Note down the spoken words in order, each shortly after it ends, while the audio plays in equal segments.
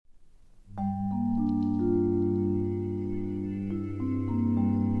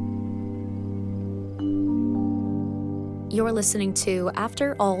You're listening to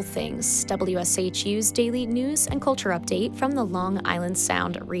After All Things, WSHU's daily news and culture update from the Long Island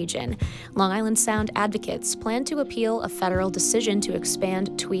Sound region. Long Island Sound advocates plan to appeal a federal decision to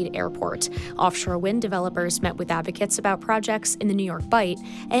expand Tweed Airport. Offshore wind developers met with advocates about projects in the New York Bight,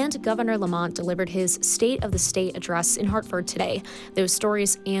 and Governor Lamont delivered his State of the State address in Hartford today. Those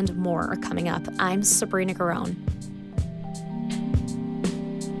stories and more are coming up. I'm Sabrina Garone.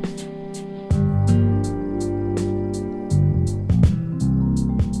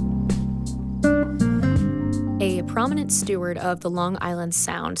 A prominent steward of the Long Island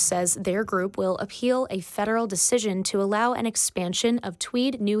Sound says their group will appeal a federal decision to allow an expansion of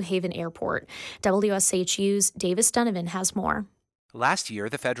Tweed New Haven Airport. WSHU's Davis Donovan has more. Last year,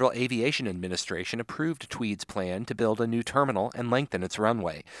 the Federal Aviation Administration approved Tweed's plan to build a new terminal and lengthen its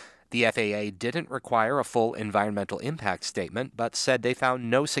runway. The FAA didn't require a full environmental impact statement, but said they found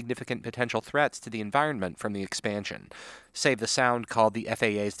no significant potential threats to the environment from the expansion. Save the Sound called the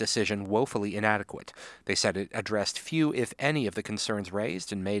FAA's decision woefully inadequate. They said it addressed few, if any, of the concerns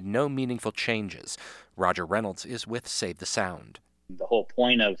raised and made no meaningful changes. Roger Reynolds is with Save the Sound. The whole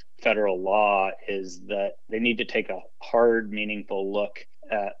point of federal law is that they need to take a hard, meaningful look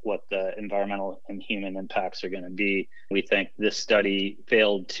at what the environmental and human impacts are going to be. We think this study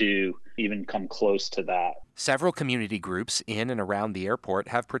failed to even come close to that. Several community groups in and around the airport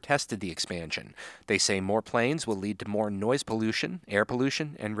have protested the expansion. They say more planes will lead to more noise pollution, air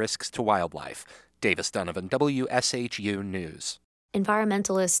pollution, and risks to wildlife. Davis Donovan, WSHU News.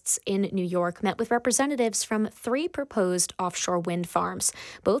 Environmentalists in New York met with representatives from 3 proposed offshore wind farms.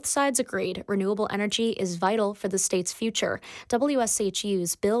 Both sides agreed renewable energy is vital for the state's future.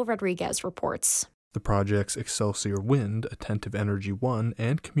 WSHU's Bill Rodriguez reports. The projects Excelsior Wind, Attentive Energy 1,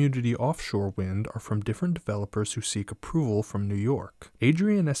 and Community Offshore Wind are from different developers who seek approval from New York.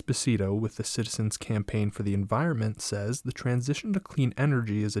 Adrian Esposito with the Citizens Campaign for the Environment says the transition to clean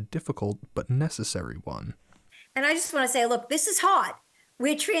energy is a difficult but necessary one. And I just want to say, look, this is hard.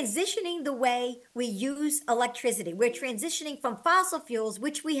 We're transitioning the way we use electricity. We're transitioning from fossil fuels,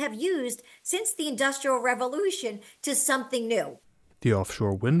 which we have used since the Industrial Revolution, to something new. The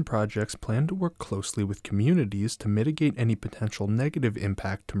offshore wind projects plan to work closely with communities to mitigate any potential negative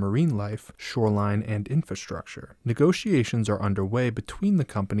impact to marine life, shoreline, and infrastructure. Negotiations are underway between the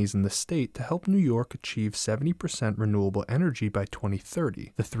companies and the state to help New York achieve 70% renewable energy by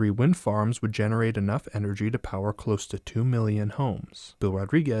 2030. The 3 wind farms would generate enough energy to power close to 2 million homes. Bill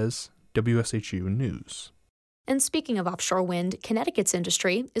Rodriguez, WSHU News. And speaking of offshore wind, Connecticut's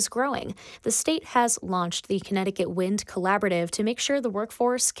industry is growing. The state has launched the Connecticut Wind Collaborative to make sure the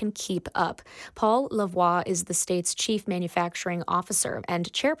workforce can keep up. Paul Lavoie is the state's chief manufacturing officer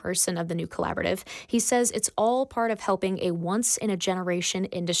and chairperson of the new collaborative. He says it's all part of helping a once-in-a-generation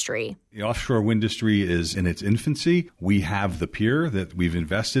industry. The offshore wind industry is in its infancy. We have the pier that we've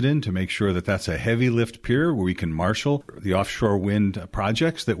invested in to make sure that that's a heavy lift pier where we can marshal the offshore wind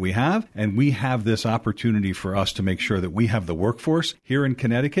projects that we have. And we have this opportunity for us to make sure that we have the workforce here in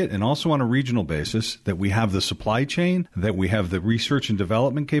Connecticut and also on a regional basis, that we have the supply chain, that we have the research and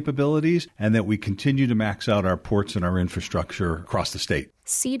development capabilities, and that we continue to max out our ports and our infrastructure across the state.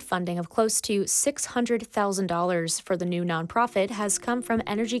 Seed funding of close to $600,000 for the new nonprofit has come from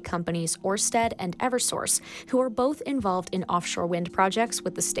energy companies Ørsted and Eversource, who are both involved in offshore wind projects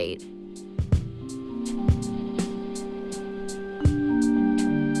with the state.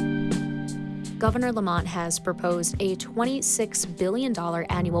 Governor Lamont has proposed a $26 billion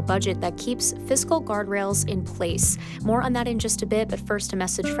annual budget that keeps fiscal guardrails in place. More on that in just a bit, but first a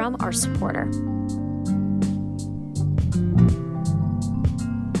message from our supporter.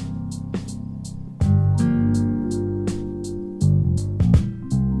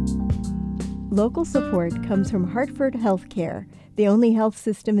 Local support comes from Hartford Healthcare, the only health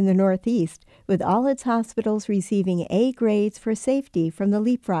system in the Northeast, with all its hospitals receiving A grades for safety from the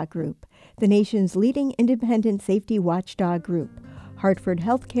Leapfrog Group, the nation's leading independent safety watchdog group.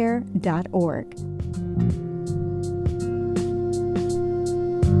 hartfordhealthcare.org.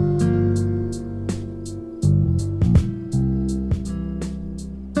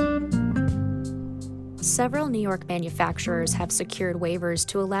 Several New York manufacturers have secured waivers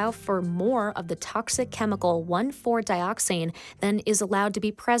to allow for more of the toxic chemical 1,4-dioxane than is allowed to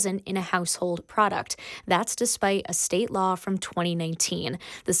be present in a household product. That's despite a state law from 2019.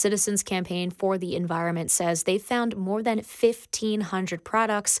 The Citizens Campaign for the Environment says they found more than 1,500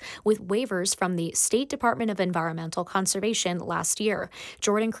 products with waivers from the State Department of Environmental Conservation last year.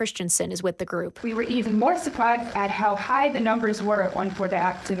 Jordan Christensen is with the group. We were even more surprised at how high the numbers were of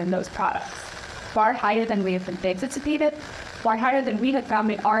 1,4-dioxane in those products. Far higher than we have anticipated. far higher than we had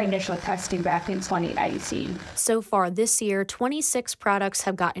found in our initial testing back in 2019. So far this year, 26 products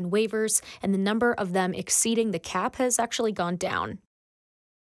have gotten waivers, and the number of them exceeding the cap has actually gone down.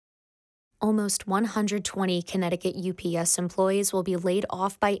 Almost 120 Connecticut UPS employees will be laid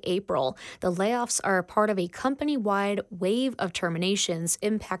off by April. The layoffs are part of a company-wide wave of terminations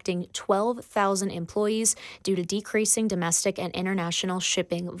impacting 12,000 employees due to decreasing domestic and international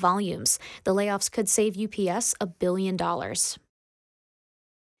shipping volumes. The layoffs could save UPS $1 billion.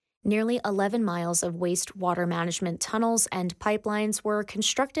 Nearly 11 miles of wastewater management tunnels and pipelines were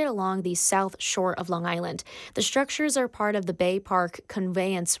constructed along the south shore of Long Island. The structures are part of the Bay Park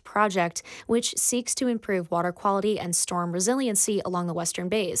Conveyance Project, which seeks to improve water quality and storm resiliency along the western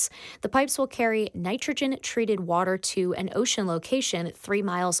bays. The pipes will carry nitrogen-treated water to an ocean location 3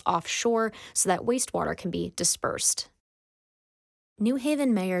 miles offshore so that wastewater can be dispersed. New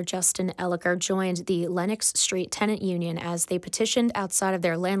Haven Mayor Justin Elicker joined the Lenox Street Tenant Union as they petitioned outside of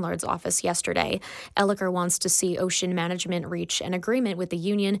their landlord's office yesterday. Elicker wants to see Ocean Management reach an agreement with the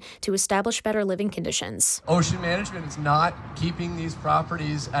union to establish better living conditions. Ocean Management is not keeping these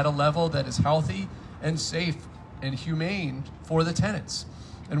properties at a level that is healthy and safe and humane for the tenants.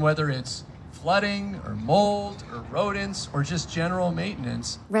 And whether it's flooding or mold or rodents or just general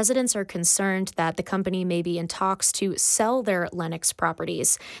maintenance. Residents are concerned that the company may be in talks to sell their Lenox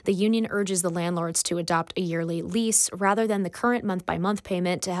properties. The union urges the landlords to adopt a yearly lease rather than the current month-by-month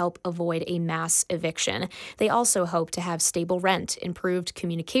payment to help avoid a mass eviction. They also hope to have stable rent, improved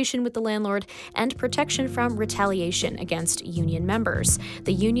communication with the landlord, and protection from retaliation against union members.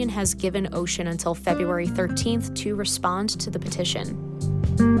 The union has given Ocean until February 13th to respond to the petition.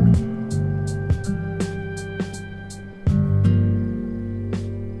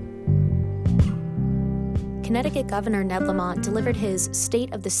 Connecticut Governor Lamont delivered his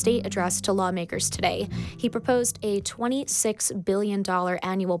State of the State address to lawmakers today. He proposed a $26 billion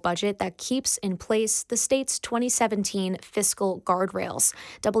annual budget that keeps in place the state's 2017 fiscal guardrails.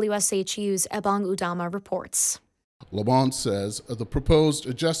 WSHU's Ebong Udama reports. Lamont says the proposed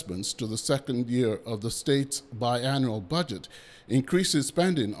adjustments to the second year of the state's biannual budget increases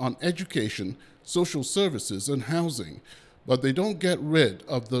spending on education, social services, and housing, but they don't get rid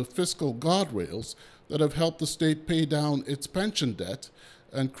of the fiscal guardrails that have helped the state pay down its pension debt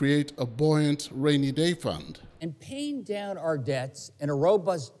and create a buoyant rainy day fund. And paying down our debts in a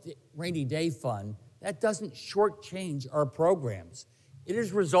robust rainy day fund, that doesn't shortchange our programs. It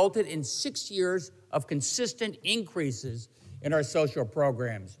has resulted in 6 years of consistent increases in our social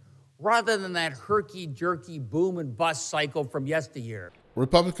programs, rather than that herky-jerky boom and bust cycle from yesteryear.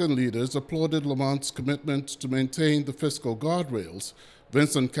 Republican leaders applauded Lamont's commitment to maintain the fiscal guardrails.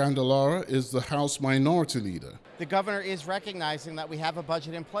 Vincent Candelara is the House Minority Leader. The governor is recognizing that we have a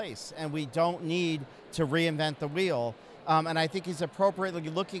budget in place and we don't need to reinvent the wheel. And I think he's appropriately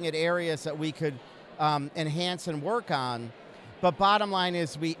looking at areas that we could enhance and work on. But bottom line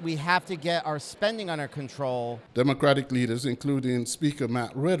is we have to get our spending under control. Democratic leaders, including Speaker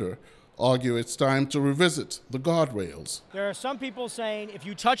Matt Ritter, argue it's time to revisit the guardrails. There are some people saying if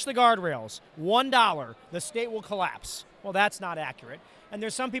you touch the guardrails, $1, the state will collapse. Well, that's not accurate. And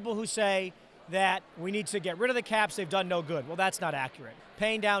there's some people who say that we need to get rid of the caps, they've done no good. Well, that's not accurate.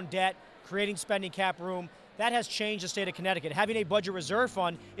 Paying down debt, creating spending cap room, that has changed the state of Connecticut. Having a budget reserve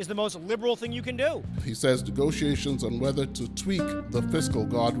fund is the most liberal thing you can do. He says negotiations on whether to tweak the fiscal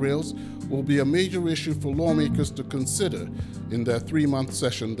guardrails will be a major issue for lawmakers to consider in their 3-month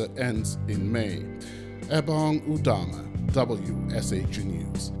session that ends in May. Ebong Udama, WSHU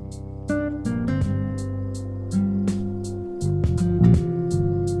News.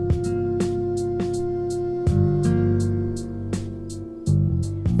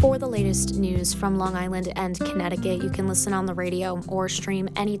 For the latest news from Long Island and Connecticut, you can listen on the radio or stream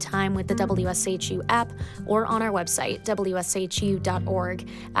anytime with the WSHU app or on our website, wshu.org.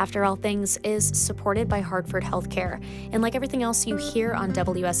 After All Things is supported by Hartford Healthcare. And like everything else you hear on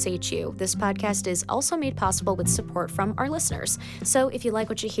WSHU, this podcast is also made possible with support from our listeners. So if you like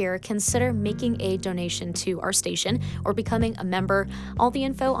what you hear, consider making a donation to our station or becoming a member. All the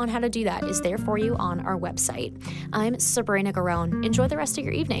info on how to do that is there for you on our website. I'm Sabrina Garone. Enjoy the rest of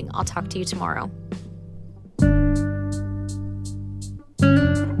your evening. I'll talk to you tomorrow.